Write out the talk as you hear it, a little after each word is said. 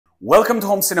Welcome to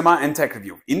Home Cinema and Tech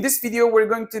Review. In this video, we're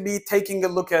going to be taking a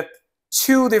look at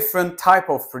two different types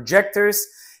of projectors.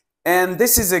 And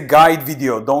this is a guide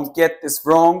video. Don't get this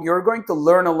wrong. You're going to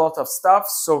learn a lot of stuff.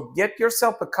 So get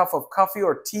yourself a cup of coffee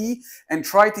or tea and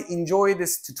try to enjoy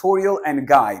this tutorial and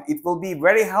guide. It will be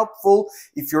very helpful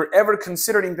if you're ever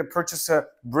considering to purchase a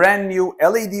brand new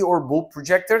LED or bulb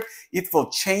projector. It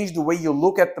will change the way you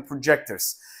look at the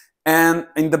projectors. And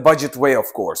in the budget way,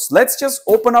 of course. Let's just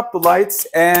open up the lights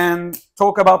and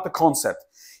talk about the concept.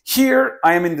 Here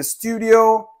I am in the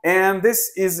studio and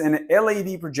this is an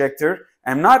LED projector.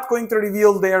 I'm not going to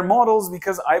reveal their models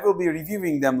because I will be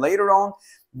reviewing them later on.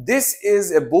 This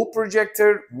is a bulb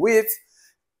projector with,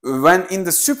 when in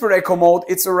the super eco mode,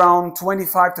 it's around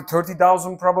 25 to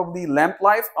 30,000 probably lamp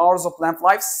life, hours of lamp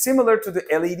life, similar to the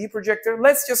LED projector.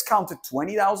 Let's just count it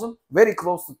 20,000, very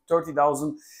close to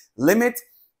 30,000 limit.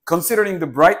 Considering the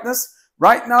brightness,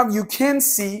 right now you can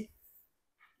see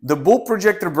the bulb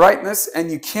projector brightness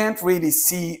and you can't really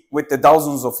see with the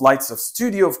thousands of lights of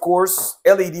studio, of course,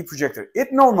 LED projector.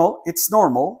 It's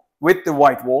normal with the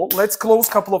white wall. Let's close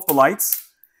a couple of the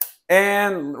lights.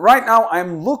 And right now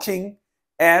I'm looking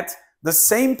at the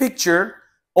same picture.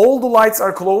 All the lights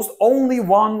are closed. Only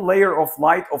one layer of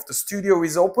light of the studio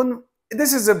is open.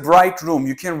 This is a bright room.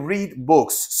 You can read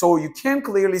books, so you can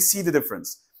clearly see the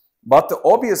difference. But the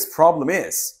obvious problem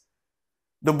is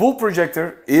the bulb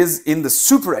projector is in the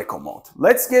super eco mode.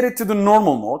 Let's get it to the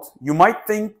normal mode. You might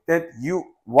think that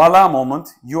voila moment,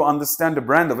 you understand the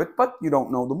brand of it, but you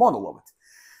don't know the model of it.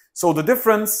 So the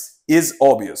difference is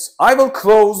obvious. I will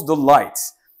close the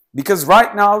lights because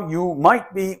right now you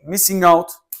might be missing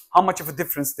out how much of a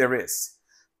difference there is.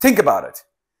 Think about it.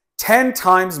 10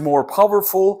 times more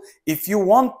powerful. If you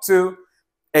want to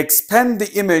expand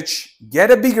the image, get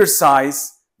a bigger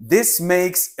size, this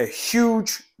makes a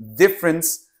huge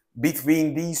difference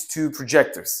between these two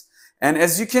projectors. And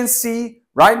as you can see,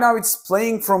 right now it's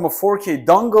playing from a 4K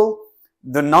dongle,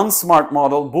 the non-smart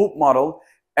model, bulb model,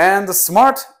 and the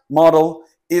smart model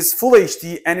is Full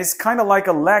HD and is kind of like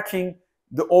a lacking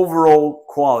the overall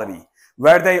quality.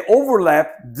 Where they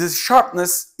overlap, the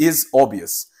sharpness is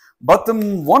obvious. But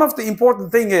one of the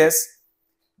important thing is,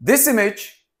 this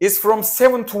image is from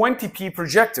 720p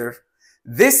projector.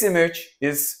 This image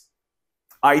is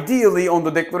ideally on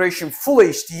the declaration Full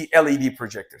HD LED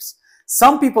projectors.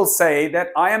 Some people say that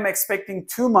I am expecting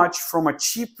too much from a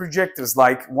cheap projectors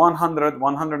like $100,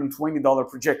 $120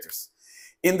 projectors.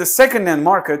 In the second-hand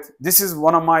market, this is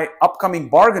one of my upcoming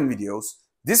bargain videos.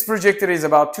 This projector is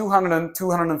about $200,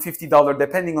 $250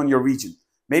 depending on your region.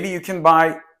 Maybe you can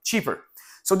buy cheaper.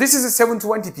 So this is a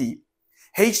 720p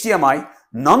HDMI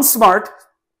non-smart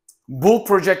bulb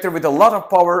projector with a lot of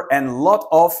power and a lot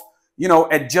of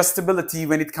adjustability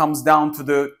when it comes down to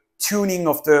the tuning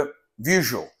of the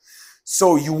visual.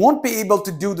 So you won't be able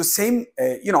to do the same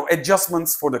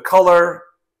adjustments for the color,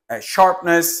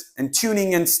 sharpness and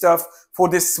tuning and stuff for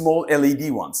this small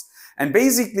LED ones. And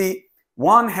basically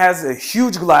one has a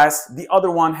huge glass, the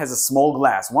other one has a small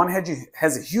glass. One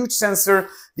has a huge sensor,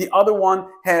 the other one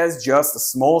has just a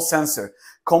small sensor.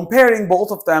 Comparing both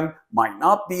of them might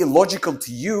not be logical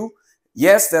to you.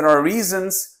 Yes, there are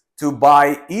reasons to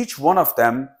buy each one of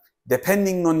them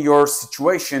depending on your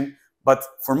situation, but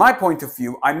from my point of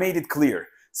view, I made it clear.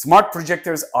 Smart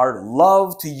projectors are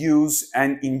loved to use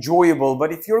and enjoyable,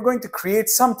 but if you're going to create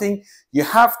something, you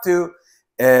have to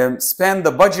spend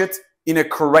the budget in a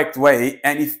correct way.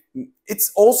 And if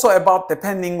it's also about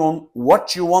depending on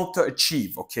what you want to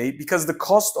achieve, okay? Because the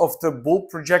cost of the bulb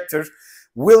projector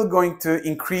will going to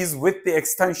increase with the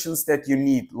extensions that you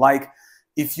need. Like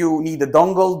if you need a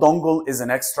dongle is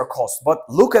an extra cost. But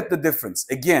look at the difference.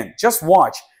 Again, just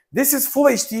watch. This is Full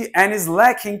HD and is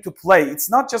lacking to play. It's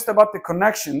not just about the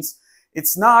connections.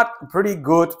 It's not a pretty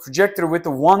good projector with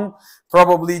the one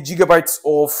probably gigabytes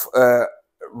of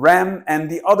RAM,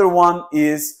 and the other one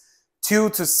is 2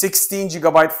 to 16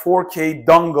 gigabyte 4K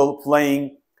dongle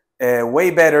playing a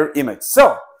way better image.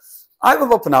 So I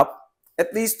will open up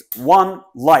at least one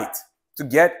light to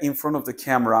get in front of the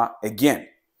camera again.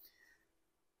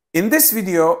 In this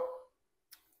video,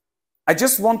 I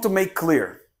just want to make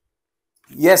clear,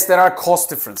 yes, there are cost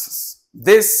differences.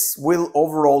 This will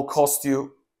overall cost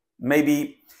you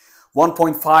maybe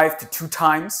 1.5 to 2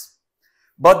 times,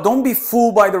 but don't be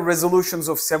fooled by the resolutions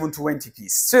of 720p.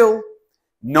 Still,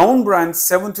 known brand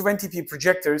 720p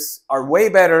projectors are way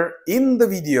better in the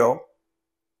video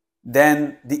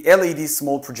than the LED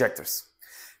small projectors.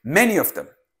 Many of them,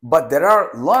 but there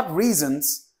are a lot of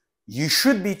reasons you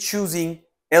should be choosing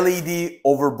LED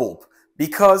over bulb,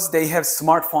 because they have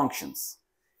smart functions.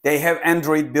 They have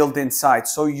Android built inside,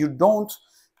 so you don't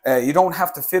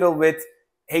have to fiddle with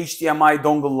HDMI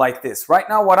dongle like this. Right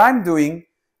now what I'm doing,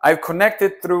 I've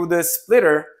connected through the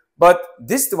splitter, but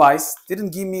this device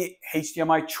didn't give me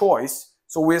HDMI choice,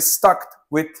 so we're stuck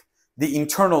with the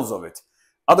internals of it.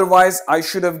 Otherwise, I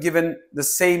should have given the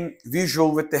same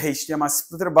visual with the HDMI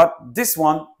splitter, but this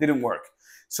one didn't work.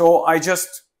 So I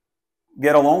just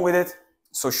get along with it.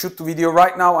 So shoot the video.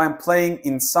 Right now I'm playing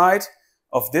inside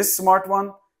of this smart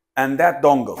one and that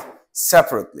dongle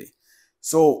separately.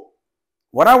 So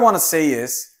what I want to say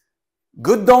is,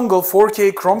 good dongle,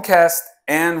 4K Chromecast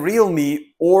and Realme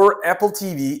or Apple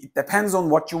TV, it depends on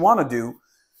what you want to do,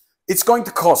 it's going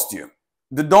to cost you.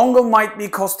 The dongle might be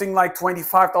costing like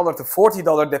 $25 to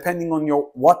 $40 depending on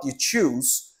what you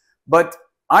choose, but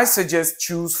I suggest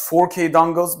choose 4K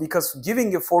dongles because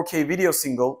giving a 4K video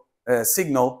signal,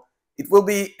 it will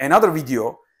be another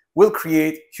video, will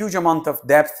create huge amount of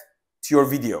depth to your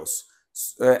videos.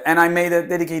 And I made a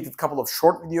dedicated couple of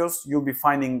short videos, you'll be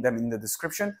finding them in the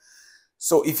description.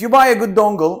 So if you buy a good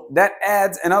dongle, that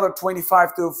adds another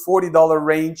 $25 to $40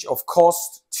 range of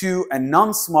cost to a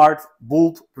non-smart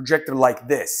bulb projector like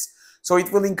this. So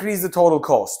it will increase the total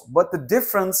cost, but the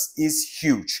difference is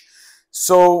huge.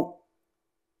 So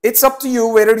it's up to you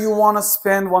whether you want to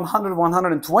spend $100,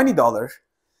 $120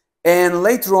 and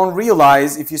later on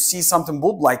realize if you see something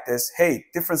bulb like this, hey,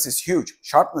 difference is huge,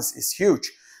 sharpness is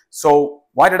huge. So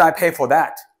why did I pay for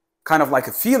that? Kind of like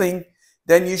a feeling.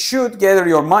 Then you should gather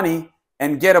your money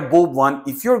and get a bulb one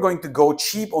if you're going to go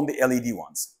cheap on the LED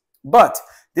ones. But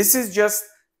this is just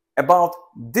about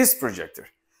this projector.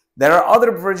 There are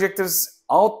other projectors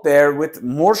out there with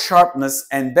more sharpness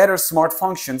and better smart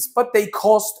functions, but they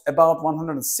cost about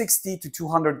 $160 to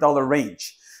 $200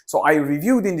 range. So I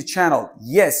reviewed in the channel,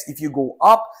 yes, if you go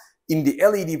up in the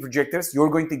LED projectors, you're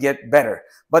going to get better.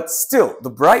 But still,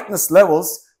 the brightness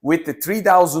levels with the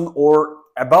 3000 or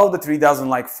above the 3000,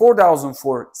 like 4000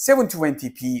 for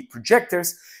 720p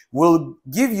projectors will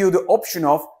give you the option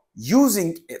of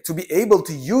using, to be able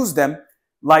to use them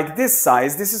like this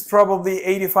size. This is probably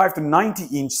 85 to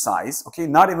 90 inch size, okay,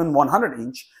 not even 100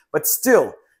 inch, but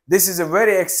still, this is a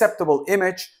very acceptable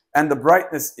image and the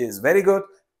brightness is very good.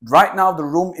 Right now, the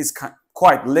room is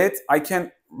quite lit. I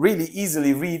can really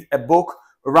easily read a book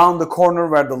around the corner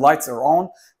where the lights are on.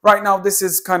 Right now, this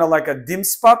is kind of like a dim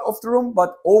spot of the room,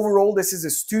 but overall, this is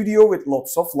a studio with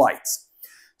lots of lights.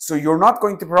 So you're not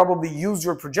going to probably use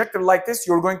your projector like this.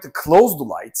 You're going to close the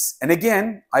lights. And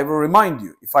again, I will remind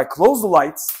you, if I close the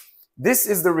lights, this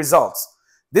is the results.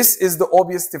 This is the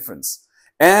obvious difference.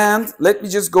 And let me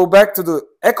just go back to the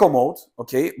echo mode.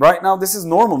 Okay, right now, this is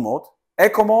normal mode,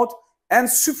 echo mode, and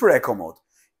super echo mode.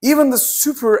 Even the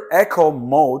super echo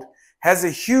mode has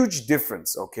a huge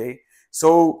difference, okay?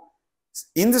 So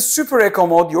in the super echo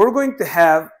mode, you're going to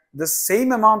have the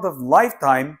same amount of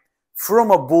lifetime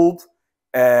from a bulb,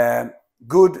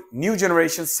 good new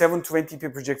generation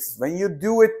 720p projectors. When you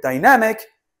do it dynamic,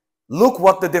 look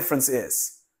what the difference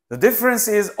is. The difference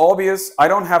is obvious. I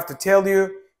don't have to tell you.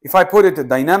 If I put it to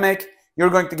dynamic, you're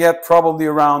going to get probably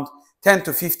around 10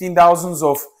 to 15 thousands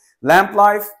of lamp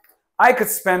life. I could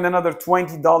spend another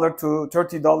 $20 to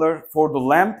 $30 for the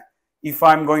lamp if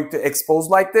I'm going to expose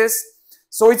like this.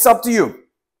 So it's up to you.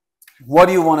 What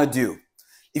do you want to do?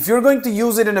 If you're going to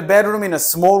use it in a bedroom, in a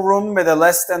small room with a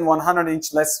less than 100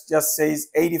 inch, let's just say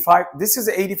 85, this is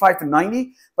 85 to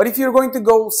 90. But if you're going to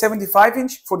go 75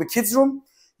 inch for the kids room,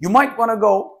 you might want to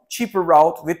go cheaper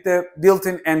route with the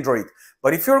built-in Android.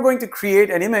 But if you're going to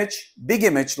create an image, big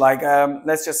image, like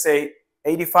let's just say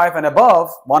 85 and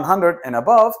above, 100 and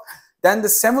above, then the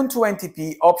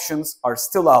 720p options are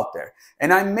still out there.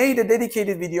 And I made a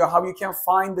dedicated video how you can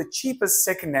find the cheapest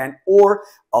secondhand or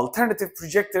alternative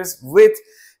projectors with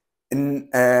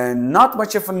not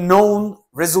much of a known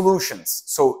resolutions.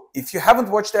 So if you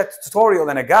haven't watched that tutorial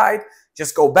and a guide,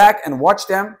 just go back and watch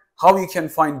them, how you can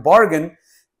find bargain,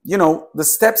 you know, the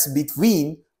steps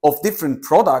between of different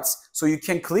products, so you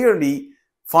can clearly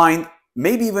find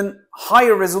maybe even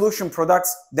higher resolution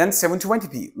products than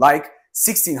 720p, like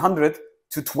 1600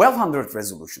 to 1200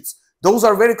 resolutions. Those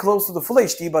are very close to the Full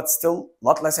HD, but still a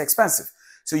lot less expensive.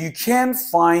 So you can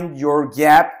find your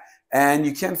gap and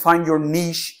you can find your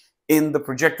niche in the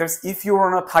projectors if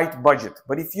you're on a tight budget.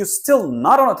 But if you're still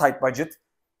not on a tight budget,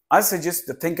 I suggest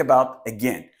to think about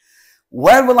again.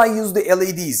 Where will I use the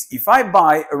LEDs? If I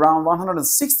buy around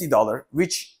 $160,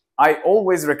 which I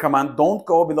always recommend, don't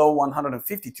go below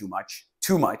 150 too much.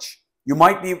 You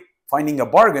might be finding a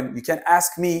bargain. You can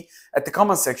ask me at the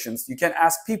comment sections. You can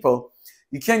ask people.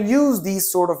 You can use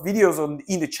these sort of videos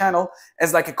in the channel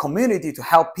as like a community to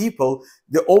help people.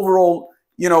 The overall,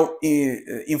 you know,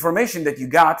 information that you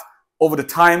got over the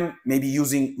time, maybe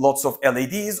using lots of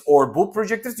LEDs or bulb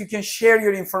projectors, you can share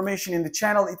your information in the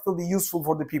channel. It will be useful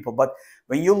for the people. But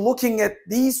when you're looking at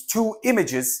these two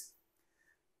images,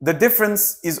 the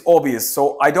difference is obvious.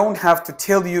 So I don't have to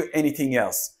tell you anything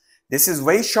else. This is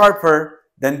way sharper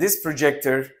than this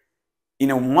projector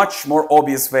in a much more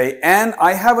obvious way. And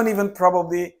I haven't even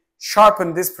probably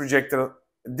sharpened this projector.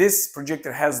 This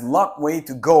projector has a lot way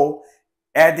to go,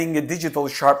 adding a digital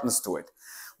sharpness to it.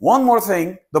 One more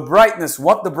thing, the brightness,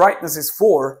 what the brightness is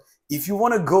for. If you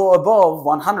want to go above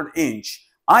 100 inch,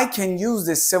 I can use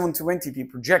this 720p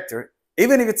projector,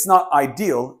 even if it's not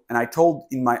ideal, and I told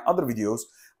in my other videos,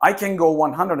 I can go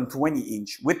 120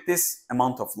 inch with this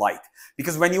amount of light.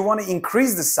 Because when you want to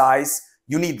increase the size,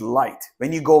 you need light.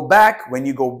 When you go back, when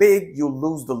you go big, you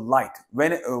lose the light.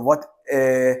 Whether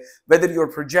your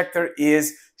projector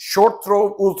is short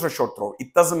throw, ultra short throw,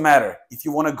 it doesn't matter. If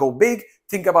you want to go big,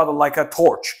 think about it like a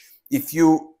torch. If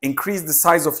you increase the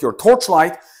size of your torch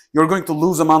light, you're going to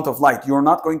lose amount of light. You're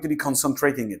not going to be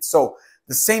concentrating it. So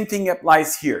the same thing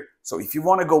applies here. So if you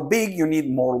want to go big, you need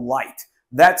more light.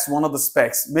 That's one of the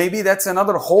specs. Maybe that's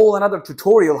another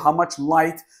tutorial, how much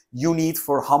light you need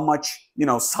for how much,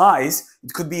 size.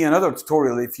 It could be another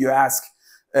tutorial if you ask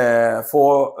in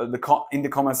the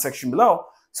comment section below.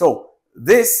 So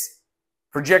this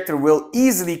projector will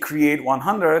easily create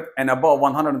 100 and above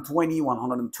 120,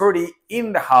 130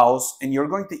 in the house, and you're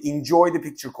going to enjoy the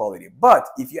picture quality. But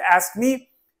if you ask me,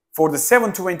 for the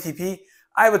 720p,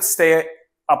 I would stay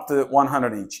up to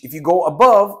 100 inch. If you go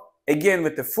above, again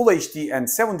with the full HD and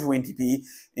 720p,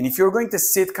 and if you're going to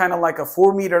sit kind of like a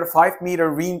 4 meter, 5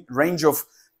 meter range of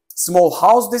small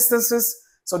house distances,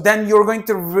 so then you're going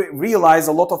to realize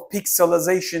a lot of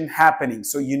pixelization happening.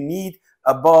 So you need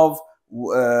above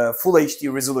full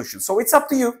HD resolution. So it's up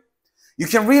to you. You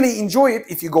can really enjoy it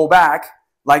if you go back,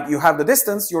 like you have the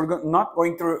distance, you're not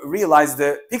going to realize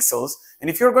the pixels. And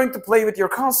if you're going to play with your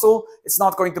console, it's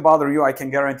not going to bother you, I can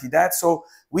guarantee that. So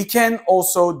we can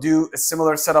also do a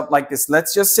similar setup like this.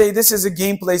 Let's just say this is a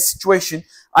gameplay situation.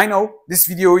 I know this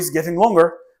video is getting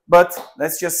longer, but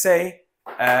let's just say,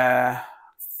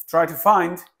 try to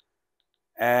find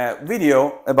a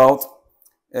video about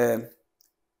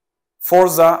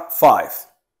Forza 5.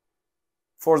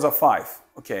 Forza 5,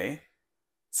 okay.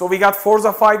 So we got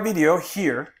Forza 5 video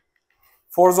here.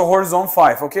 Forza Horizon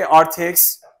 5, okay,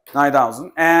 RTX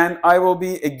 9000. And I will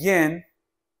be again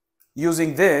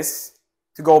using this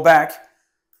to go back.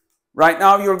 Right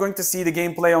now you're going to see the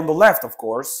gameplay on the left, of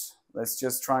course. Let's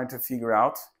just try to figure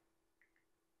out.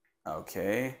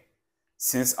 Okay.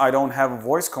 Since I don't have a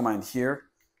voice command here,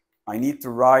 I need to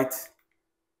write.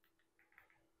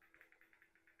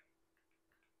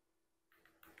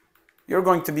 You're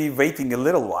going to be waiting a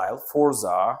little while.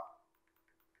 Forza.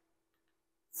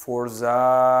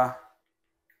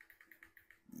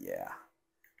 Yeah.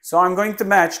 So I'm going to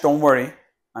match, don't worry.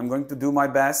 I'm going to do my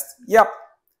best. Yep.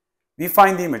 We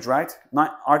find the image, right?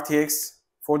 RTX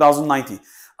 4090.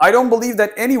 I don't believe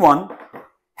that anyone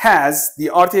has the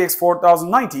RTX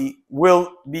 4090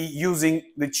 will be using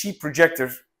the cheap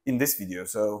projector in this video.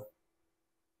 So,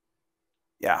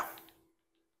 yeah.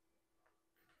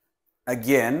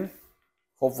 Again,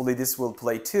 hopefully this will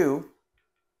play too.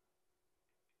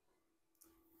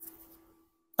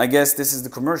 I guess this is the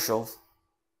commercial.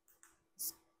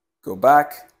 Go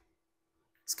back.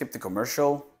 Skip the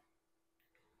commercial.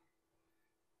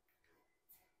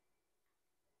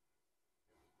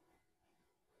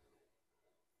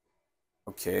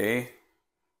 Okay.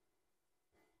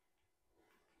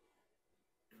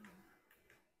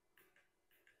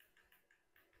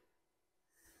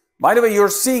 By the way, you're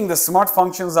seeing the smart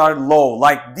functions are low.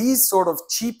 Like these sort of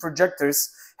cheap projectors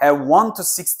have 1 to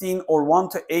 16 or 1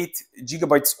 to 8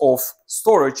 gigabytes of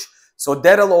storage. So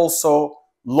that'll also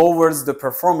lowers the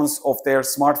performance of their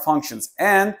smart functions.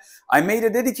 And I made a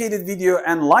dedicated video,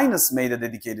 and Linus made a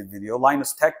dedicated video,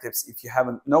 Linus Tech Tips, if you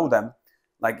haven't know them.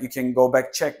 Like you can go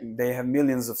back, check, they have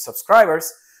millions of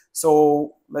subscribers.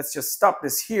 So let's just stop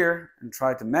this here and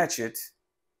try to match it.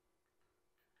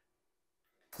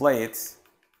 Play it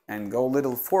and go a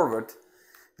little forward.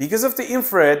 Because of the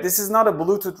infrared, this is not a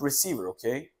Bluetooth receiver,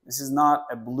 okay? This is not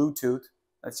a Bluetooth.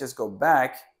 Let's just go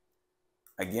back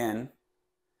again.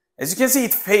 As you can see,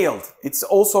 it failed. It's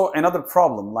also another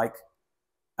problem. Like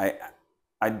I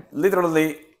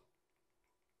literally,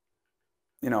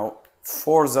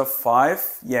 Forza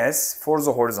 5, yes,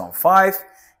 Forza Horizon 5,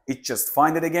 it just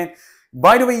find it again.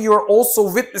 By the way, you're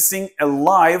also witnessing a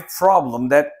live problem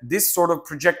that this sort of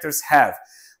projectors have.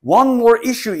 One more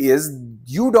issue is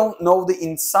you don't know the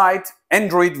inside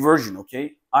Android version,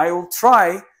 okay? I will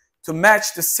try to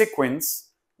match the sequence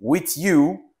with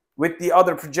you with the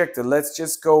other projector. Let's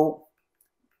just go.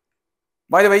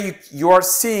 By the way, you are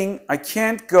seeing I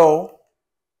can't go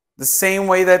the same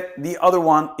way that the other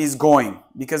one is going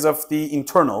because of the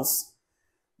internals.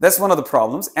 That's one of the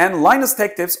problems. And Linus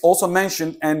Tech Tips also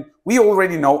mentioned, and we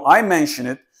already know, I mention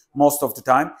it most of the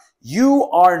time, you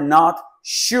are not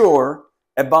sure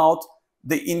about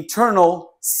the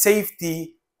internal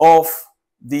safety of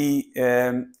the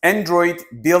Android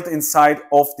built inside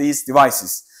of these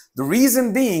devices. The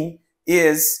reason being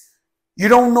is you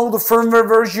don't know the firmware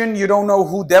version, you don't know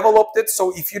who developed it.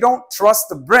 So if you don't trust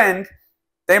the brand,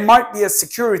 there might be a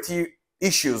security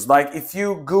issues. Like if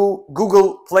you go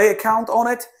Google Play account on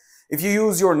it, if you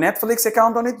use your Netflix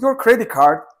account on it, your credit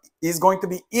card is going to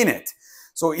be in it.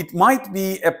 So it might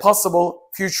be a possible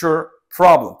future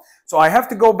problem. So I have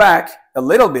to go back a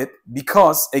little bit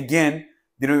because again,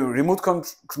 the remote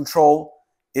control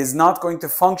is not going to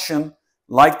function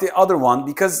like the other one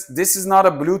because this is not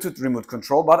a Bluetooth remote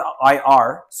control but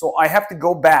IR. So I have to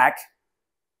go back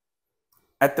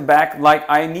at the back like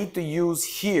I need to use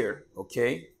here.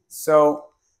 Okay, so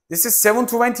this is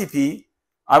 720p.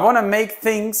 I want to make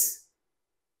things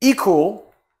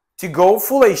equal to go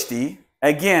full HD.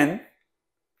 Again,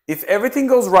 if everything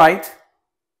goes right,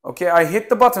 okay, I hit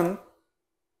the button,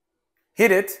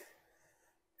 hit it,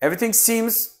 everything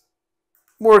seems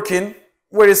working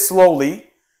very slowly.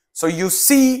 So you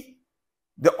see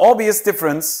the obvious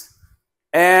difference,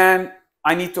 and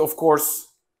I need to, of course,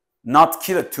 not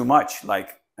kill it too much.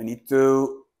 Like I need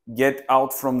to get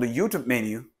out from the YouTube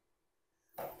menu.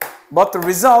 But the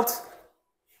result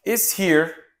is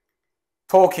here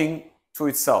talking to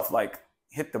itself. Like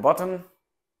hit the button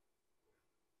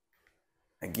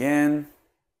again.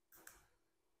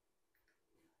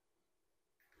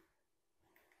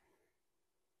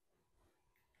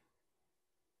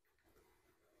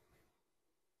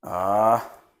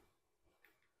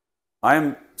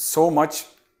 I'm so much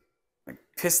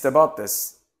pissed about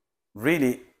this.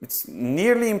 Really, it's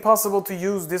nearly impossible to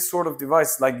use this sort of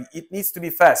device. Like it needs to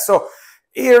be fast. So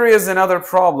here is another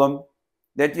problem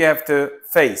that you have to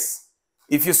face.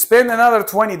 If you spend another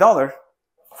 $20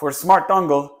 for a smart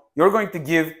dongle, you're going to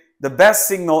give the best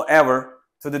signal ever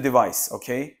to the device.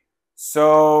 Okay,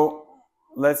 so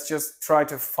let's just try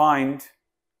to find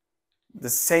the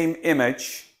same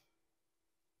image.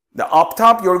 The up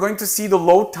top, you're going to see the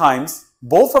load times,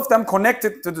 both of them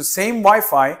connected to the same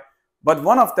Wi-Fi, but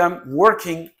one of them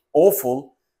working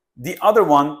awful. The other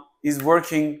one is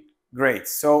working great.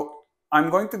 So I'm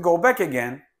going to go back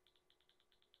again.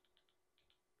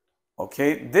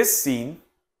 Okay, this scene,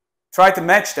 try to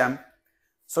match them.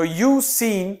 So you've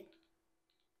seen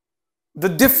the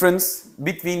difference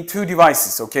between two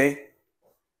devices, okay?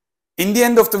 In the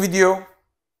end of the video,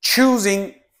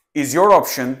 choosing is your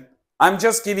option. I'm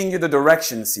just giving you the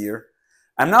directions here.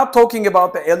 I'm not talking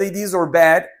about the LEDs or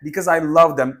bad because I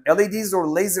love them. LEDs or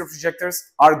laser projectors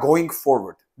are going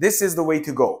forward. This is the way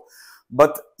to go.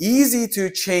 But easy to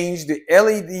change the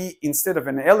LED instead of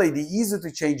an LED, easy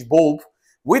to change bulb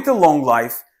with a long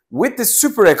life, with the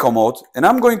Super Echo mode. And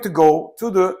I'm going to go to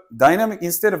the dynamic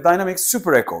instead of dynamic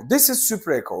Super Echo. This is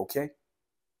Super Echo, okay?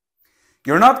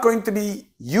 You're not going to be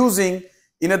using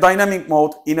in a dynamic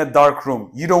mode in a dark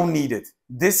room. You don't need it.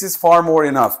 This is far more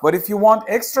enough. But if you want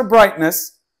extra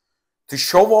brightness to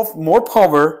show off more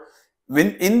power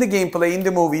when in the gameplay, in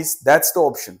the movies, that's the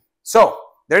option. So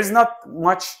there's not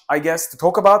much, I guess, to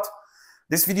talk about.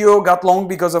 This video got long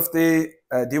because of the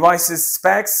device's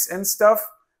specs and stuff,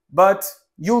 but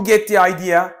you'll get the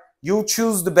idea. You'll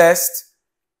choose the best.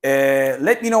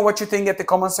 Let me know what you think at the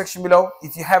comment section below.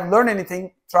 If you have learned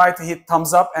anything, try to hit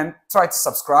thumbs up and try to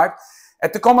subscribe.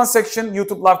 At the comment section,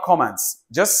 YouTube love comments.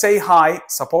 Just say hi,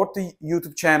 support the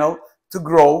YouTube channel to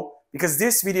grow because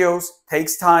these videos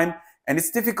takes time and it's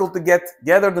difficult to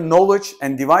gather the knowledge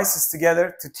and devices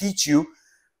together to teach you.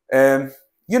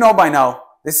 You know by now,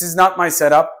 this is not my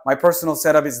setup. My personal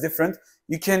setup is different.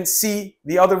 You can see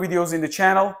the other videos in the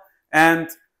channel and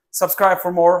subscribe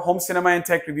for more home cinema and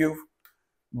tech review.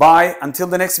 Bye. Until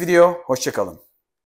the next video. Hoşça kalın.